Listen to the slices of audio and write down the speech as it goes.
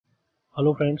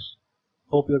Hello friends,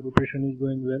 hope your preparation is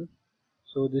going well.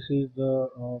 So this is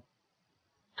the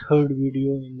third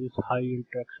video in this high yield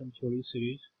traction theory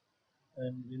series,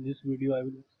 and in this video I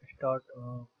will start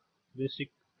basic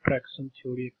traction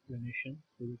theory explanation.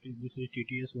 So this is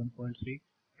TTS 1.3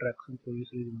 traction theory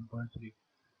series 1.3.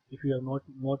 If you have not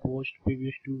watched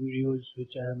previous two videos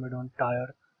which I have made on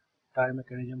tire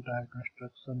mechanism, tire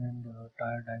construction and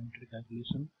tire diameter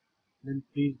calculation, then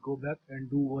please go back and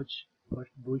do watch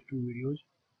first those two videos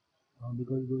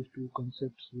because those two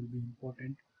concepts will be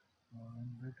important and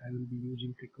that I will be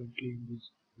using frequently in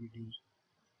these videos.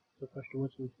 So first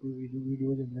watch those two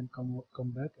videos and then come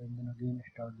back and then again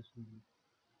start this video.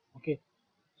 Okay,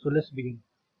 so let's begin.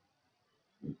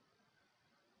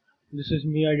 This is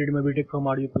me. I did my BTech from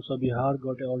RU Pusa Bihar,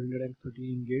 got a all India rank 30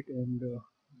 in GATE and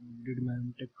did my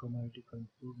MTech from IIT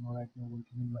Kanpur. Now right now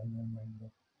working in Mahindra and Mahindra.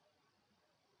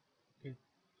 Okay,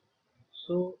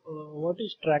 so what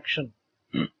is traction?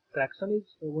 Traction is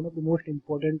one of the most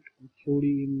important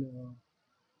theory in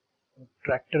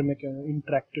tractor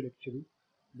actually.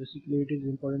 Basically it is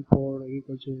important for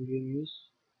agricultural engineers,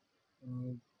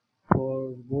 uh,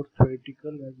 for both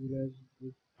theoretical as well as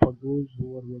for those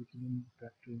who are working in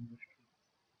tractor industry.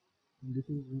 And this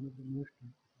is one of the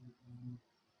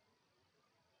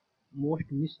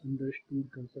most misunderstood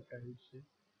concept, I would say.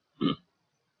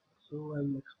 So I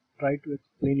will try to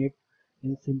explain it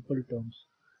in simple terms.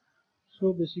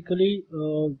 So basically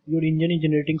your engine is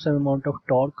generating some amount of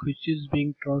torque which is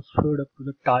being transferred up to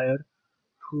the tire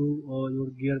through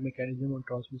your gear mechanism or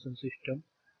transmission system,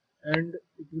 and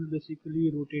it will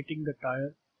basically rotating the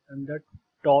tire, and that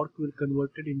torque will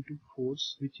convert it into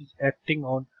force which is acting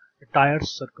on the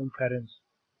tire's circumference.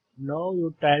 Now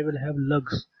your tire will have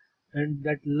lugs and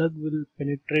that lug will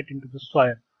penetrate into the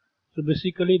soil. So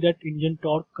basically that engine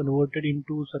torque converted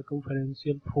into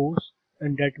circumferential force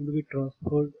and that will be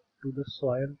transferred to the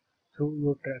soil through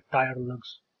your tire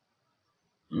lugs.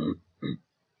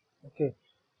 Okay,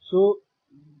 so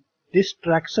this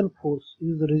traction force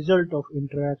is the result of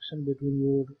interaction between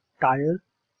your tire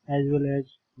as well as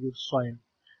your soil.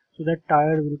 So that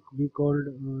tire will be called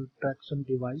traction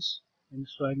device and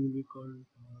soil will be called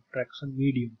traction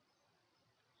medium.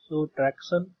 So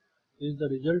traction is the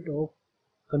result of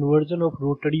conversion of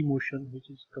rotary motion which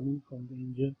is coming from the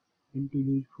engine into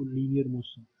useful linear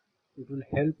motion. It will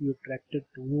help your tractor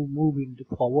to move in the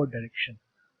forward direction.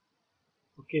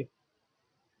 Okay.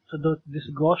 So this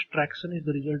gross traction is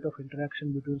the result of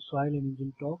interaction between soil and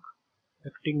engine torque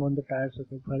acting on the tire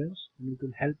circumference, and it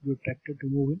will help your tractor to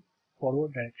move in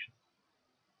forward direction.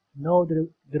 Now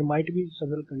there might be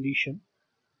several conditions.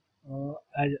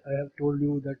 As I have told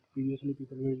you that previously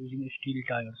people were using steel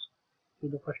tires. So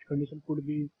the first condition could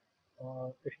be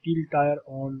a steel tire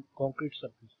on concrete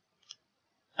surface.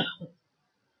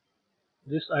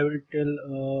 This I will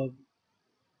tell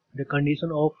the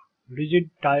condition of rigid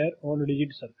tire on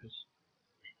rigid surface.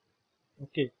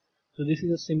 Okay, so this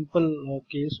is a simple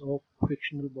case of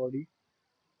frictional body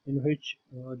in which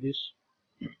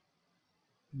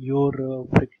your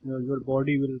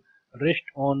body will rest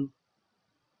on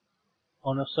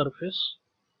a surface.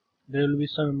 There will be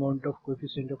some amount of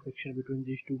coefficient of friction between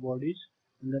these two bodies,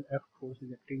 and then F force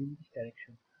is acting in this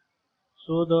direction.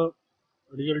 So the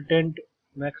resultant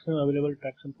maximum available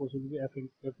traction force will be F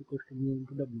equals to mu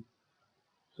into W.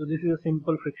 So this is a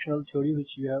simple frictional theory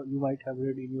which you might have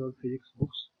read in your physics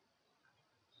books.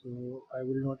 So I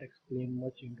will not explain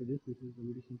much into this. This is a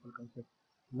very simple concept.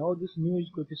 Now this mu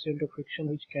is coefficient of friction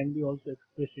which can be also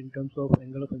expressed in terms of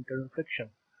angle of internal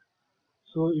friction.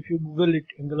 So if you Google it,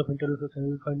 angle of internal friction,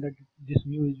 you will find that this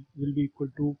mu will be equal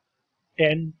to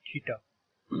tan theta,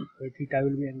 where theta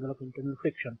will be angle of internal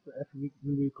friction. So F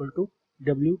will be equal to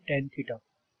W tan theta,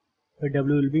 where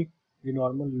W will be the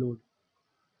normal load.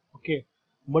 Okay,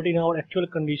 but in our actual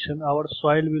condition, our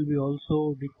soil will be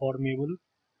also deformable,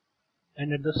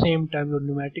 and at the same time your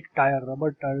pneumatic tire,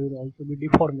 rubber tire, will also be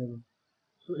deformable.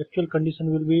 So actual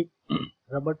condition will be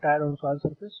rubber tire on soil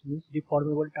surface means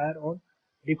deformable tire on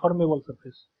deformable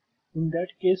surface. In that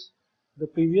case, the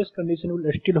previous condition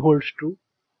will still hold true.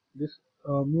 This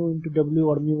mu into W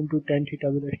or mu into tan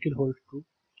theta will still hold true,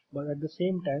 but at the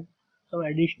same time some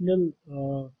additional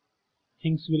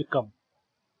things will come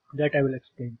that I will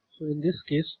explain. So in this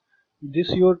case, this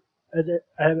as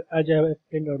I have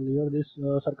explained earlier, this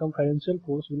circumferential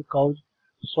force will cause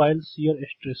soil shear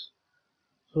stress.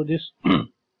 So this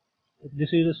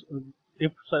this is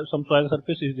if some soil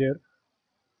surface is there.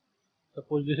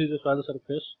 Suppose this is the soil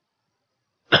surface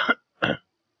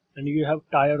and you have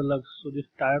tire lugs. So this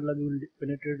tire lug will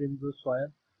penetrate into the soil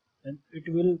and it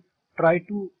will try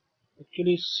to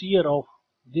actually shear off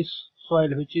this soil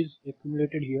which is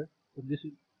accumulated here, If this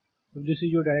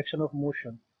is your direction of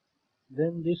motion,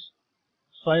 then this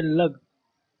soil lug,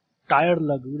 tire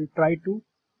lug, will try to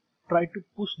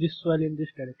push this soil in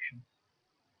this direction.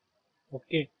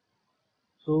 Okay,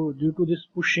 so due to this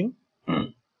pushing,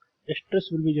 stress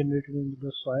will be generated in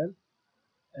the soil,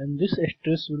 and this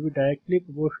stress will be directly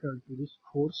proportional to this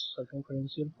force,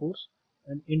 circumferential force,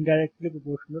 and indirectly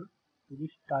proportional to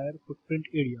this tire footprint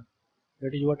area.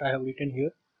 That is what I have written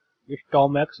here. This tau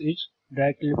max is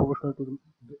directly proportional to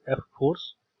the F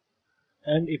force,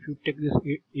 and if you take this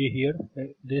A here,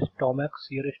 this tau max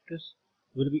shear stress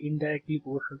will be indirectly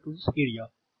proportional to this area.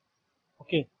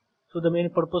 Okay, so the main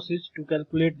purpose is to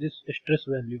calculate this stress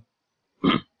value.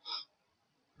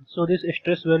 So this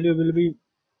stress value will be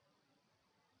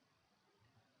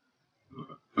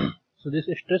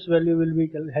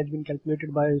has been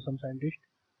calculated by some scientist,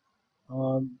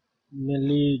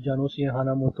 mainly Janoshi and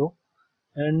Hanamoto.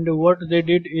 And what they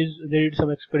did is they did some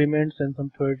experiments and some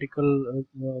theoretical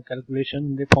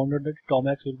calculation. They found out that tau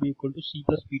max will be equal to C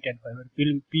plus P tan phi, where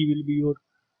P will be your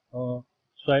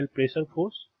soil pressure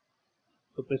force.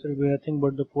 So pressure will be nothing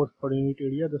but the force per unit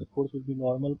area. The force will be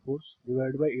normal force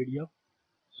divided by area.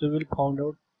 So we will found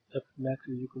out F max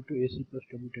is equal to AC plus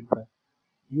W tan phi.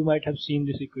 You might have seen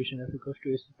this equation, F equals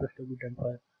to AC plus W tan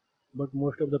phi, but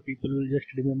most of the people will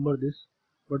just remember this,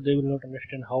 but they will not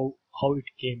understand how it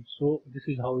came. So this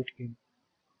is how it came.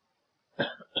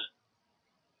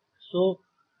 So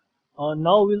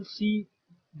now we'll see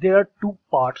there are two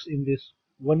parts in this.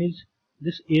 One is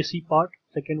this AC part,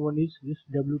 second one is this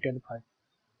W tan phi.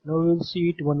 Now we will see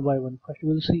it one by one. First we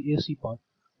will see AC part.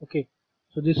 Okay,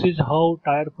 so this is how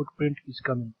tire footprint is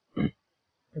coming.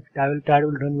 If tire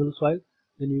will run well soil,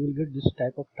 then you will get this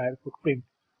type of tire footprint.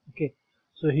 Okay,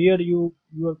 so here this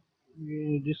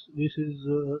is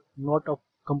not a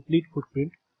complete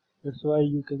footprint. That's why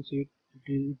you can see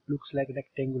it looks like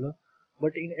rectangular,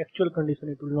 but in actual condition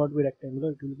it will not be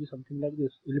rectangular. It will be something like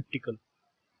this, elliptical.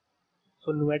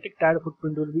 So pneumatic tire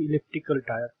footprint will be elliptical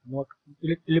tire, not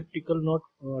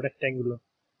rectangular.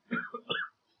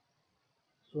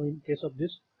 So in case of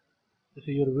this is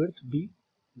your width B,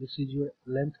 this is your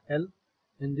length L.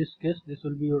 In this case, this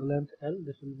will be your length L,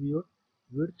 this will be your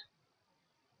width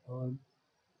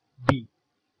B.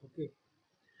 Okay.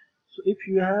 So if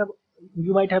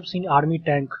you might have seen army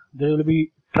tank, there will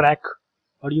be track,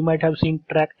 or you might have seen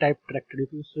track type tractor.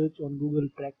 If you search on Google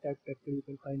track type tractor, you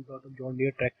can find a lot of John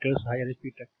Deere tractors, higher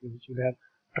speed tractors, which will have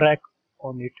track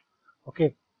on it.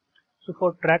 Okay. So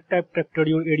for track type tractor,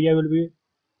 your area will be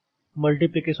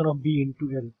multiplication of B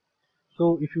into L.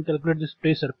 So if you calculate this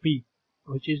pressure P,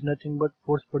 which is nothing but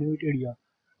force per unit area,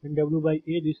 then W by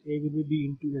A, this A will be B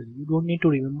into L. You don't need to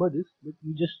remember this, but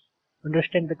you just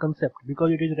understand the concept.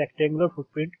 Because it is rectangular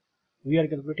footprint, we are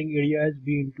calculating area as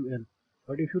B into L.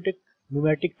 But if you take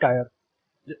pneumatic tire,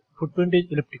 the footprint is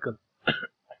elliptical.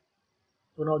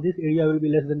 So now this area will be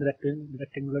less than the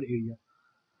rectangular area.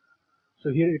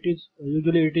 So here it is,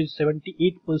 usually it is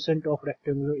 78% of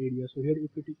rectangular area. So here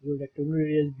if your rectangular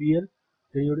area is BL,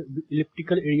 then your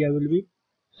elliptical area will be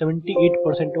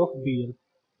 78% of BL,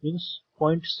 means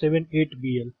 0.78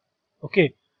 BL.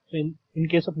 Okay, so in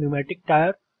case of pneumatic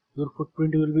tire, your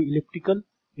footprint will be elliptical.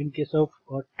 In case of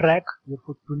track, your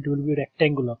footprint will be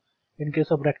rectangular. In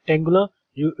case of rectangular,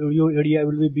 your area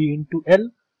will be B into L.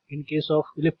 In case of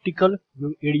elliptical,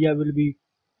 your area will be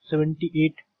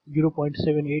 0.78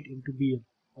 into BL,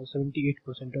 or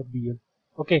 78% of BL.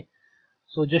 Okay,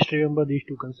 so just remember these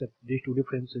two concepts, these two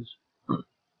differences.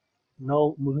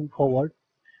 Now moving forward,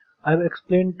 I have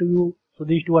explained to you, so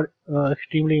these two are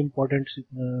extremely important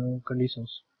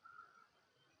conditions.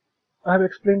 I have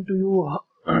explained to you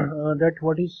that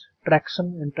what is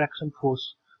traction and traction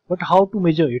force, but how to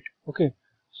measure it. Okay,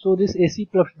 so this AC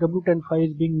plus W tan phi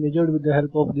is being measured with the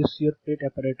help of this shear plate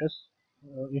apparatus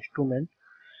instrument.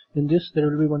 In this there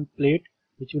will be one plate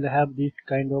which will have these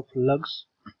kind of lugs,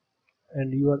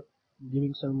 and you are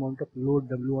giving some amount of load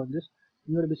W on this.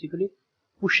 You are basically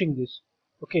pushing this,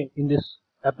 okay, in this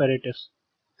apparatus,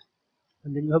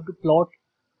 and then you have to plot,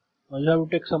 you have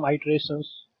to take some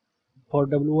iterations. For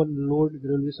W1 load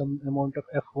there will be some amount of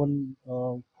F1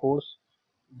 force.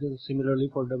 Then similarly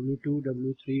for W2,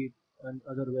 W3 and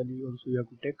other value also you have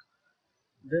to take.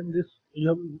 Then this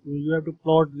you have to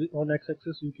plot on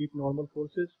x-axis you keep normal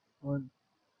forces, on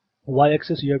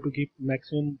y-axis you have to keep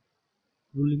maximum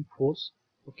ruling force.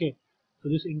 Okay, so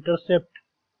this intercept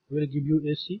will give you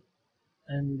AC,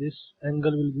 and this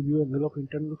angle will give you angle of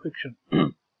internal friction.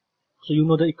 So you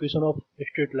know the equation of a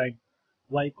straight line,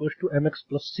 y equals to mx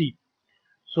plus c.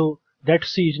 So that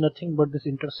c is nothing but this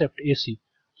intercept AC.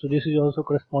 So this is also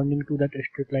corresponding to that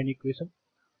straight line equation.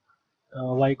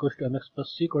 y equals to mx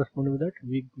plus c. Corresponding with that,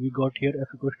 we got here f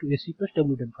equals to ac plus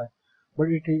w tan phi. But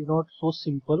it is not so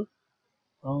simple.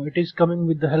 It is coming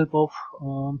with the help of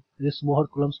this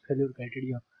Mohr-Coulomb's failure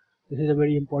criteria. This is a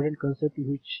very important concept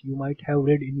which you might have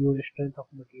read in your strength of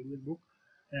material book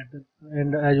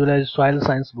and as well as soil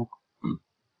science book.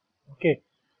 Okay,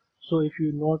 so if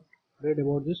you not read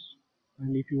about this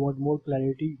and if you want more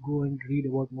clarity, go and read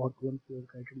about Mohr-Coulomb's failure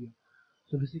criteria.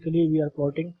 So basically we are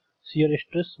plotting shear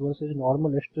stress versus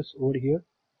normal stress over here,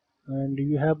 and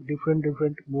you have different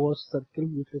Mohr circle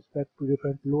with respect to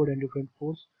different load and different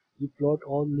force. You plot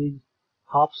all these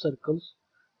half circles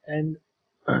and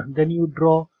then you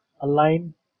draw a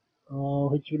line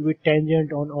which will be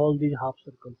tangent on all these half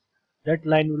circles. That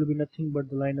line will be nothing but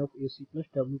the line of AC plus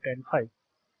W tan phi.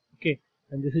 Okay,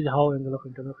 and this is how angle of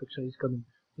internal friction is coming.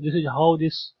 So this is how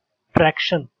this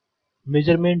traction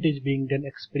measurement is being done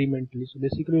experimentally. So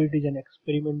basically it is an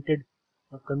experimented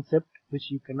concept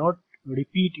which you cannot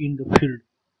repeat in the field.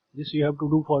 This you have to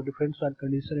do for different soil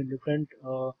condition and different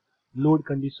load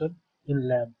condition in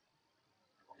lab.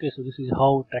 Okay, so this is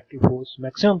how tractive force,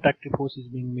 maximum tractive force is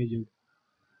being measured.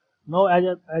 Now as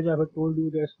I have told you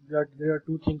that there are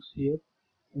two things here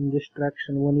in this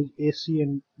traction. One is AC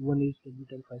and one is W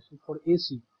tan phi. So for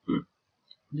AC,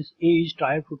 this A is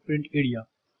tire footprint area.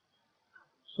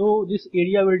 So this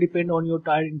area will depend on your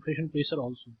tire inflation pressure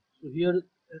also. So here,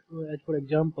 as for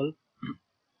example,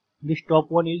 this top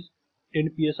one is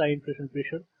 10 psi inflation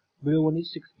pressure, below one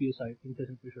is 6 psi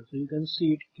inflation pressure. So you can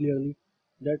see it clearly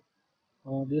that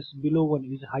this below one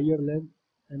is higher length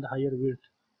and higher width.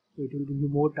 So it will give you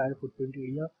more tire footprint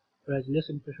area, whereas less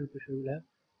inflation pressure will have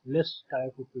less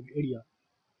tire footprint area.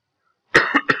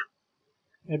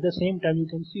 At the same time, you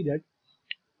can see that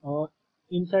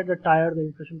inside the tire the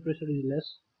inflation pressure is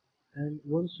less, and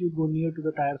once you go near to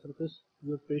the tire surface,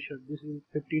 your pressure, this is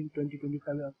 15, 20,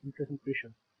 25 inflation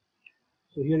pressure.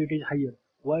 So here it is higher.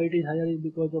 Why it is higher is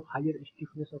because of higher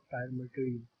stiffness of tire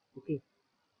material. Okay,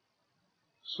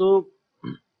 so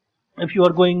if you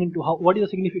are going into what is the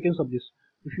significance of this?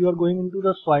 If you are going into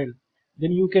the soil,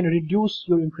 then you can reduce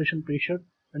your inflation pressure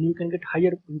and you can get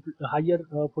higher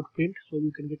footprint, so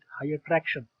you can get higher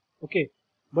traction. Okay,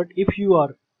 but if you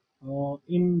are on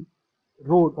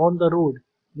the road,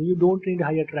 then you don't need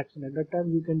higher traction. At that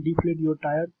time you can deflate your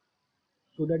tire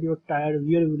so that your tire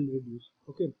wear will reduce.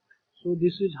 Okay, so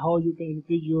this is how you can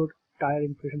increase your tire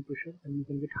inflation pressure and you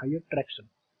can get higher traction.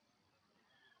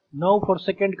 Now for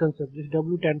second concept, this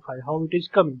W tan phi, how it is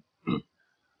coming.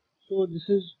 So this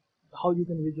is how you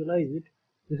can visualize it.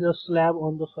 This is a slab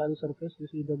on the soil surface.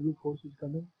 This is W force is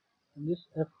coming, and this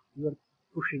F you are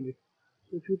pushing it.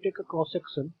 So if you take a cross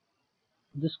section,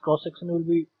 this cross section will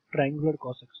be triangular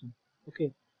cross section.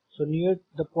 Okay, so near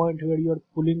the point where you are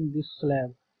pulling this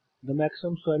slab, the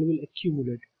maximum soil will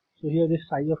accumulate. So here this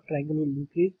size of triangle will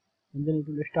increase and then it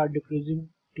will start decreasing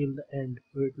till the end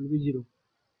where it will be 0.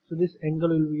 So this angle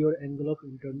will be your angle of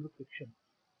internal friction,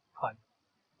 phi.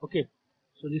 Okay,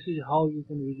 so this is how you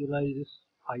can visualize this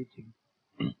phi thing.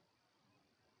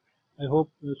 I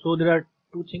hope so. There are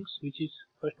two things, which is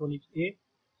first one is A,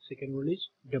 second one is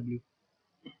W.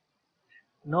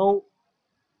 Now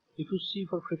if you see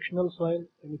for frictional soil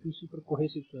and if you see for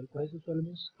cohesive soil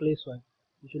means clay soil,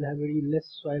 which will have very less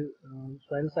soil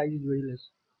size is very less,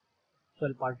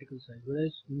 soil particle size,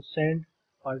 whereas in sand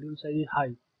particle size is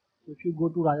high. So if you go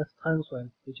to Rajasthan soil,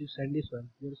 which is sandy soil,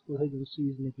 your cohesion C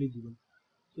is negligible.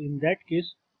 So in that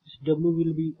case, this W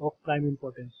will be of prime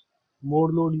importance.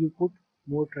 More load you put,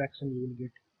 more traction you will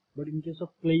get. But in case of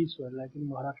clay soil, like in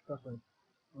Maharashtra soil,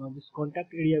 this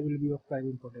contact area will be of prime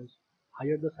importance.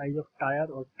 Higher the size of tire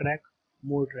or track,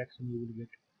 more traction you will get.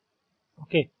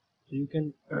 Okay, so you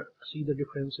can see the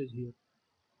differences here.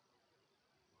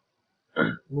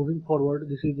 Moving forward,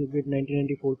 this is the GATE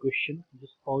 1994 question.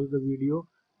 Just pause the video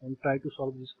and try to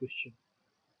solve this question.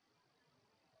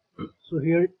 So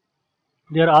here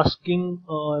they are asking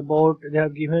about, they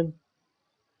have given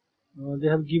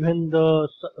the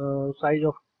size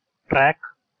of track,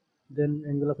 then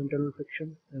angle of internal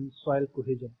friction and soil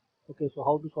cohesion. Okay, so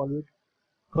how to solve it?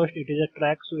 First it is a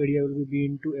track, so area will be B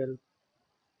into L.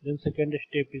 Then second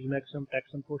step is maximum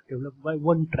traction force developed by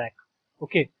one track.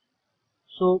 Okay,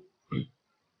 so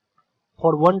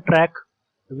for one track,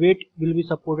 weight will be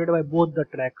supported by both the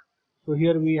track. So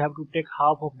here we have to take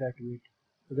half of that weight.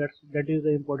 So that is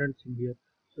the important thing here.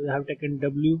 So I have taken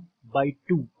W by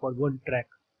 2 for one track.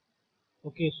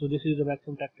 Okay, so this is the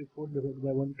maximum tractive force developed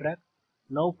by one track.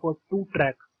 Now for two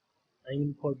track, I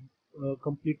mean for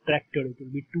complete tractor, it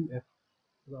will be 2F.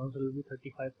 The answer will be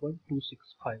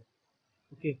 35.265.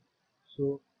 Okay,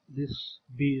 so this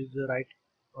B is the right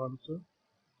answer.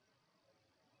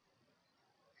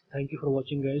 Thank you for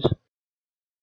watching, guys.